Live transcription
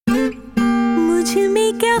मुझ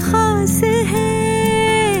में क्या खास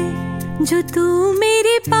है जो तू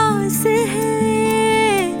मेरे पास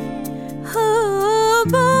है। हो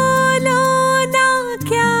बोलो ना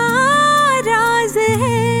क्या राज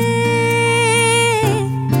है,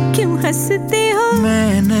 क्यों हंसते हो?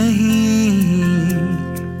 मैं नहीं,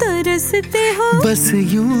 तरसते हो बस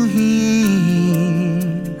यूं ही।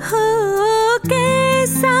 हो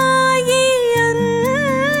कैसा ये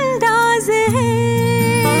अंदाज है।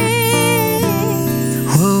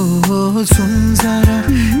 हो सुन जरा,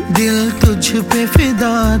 दिल तुझ पे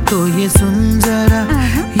फिदा तो ये सुन जरा,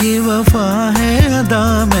 ये वफा है अदा,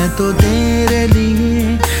 मैं तो तेरे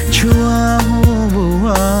लिए छुआ हूँ वो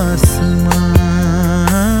आसमां।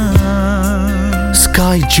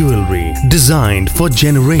 Sky Jewellery, designed for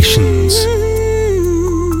generations.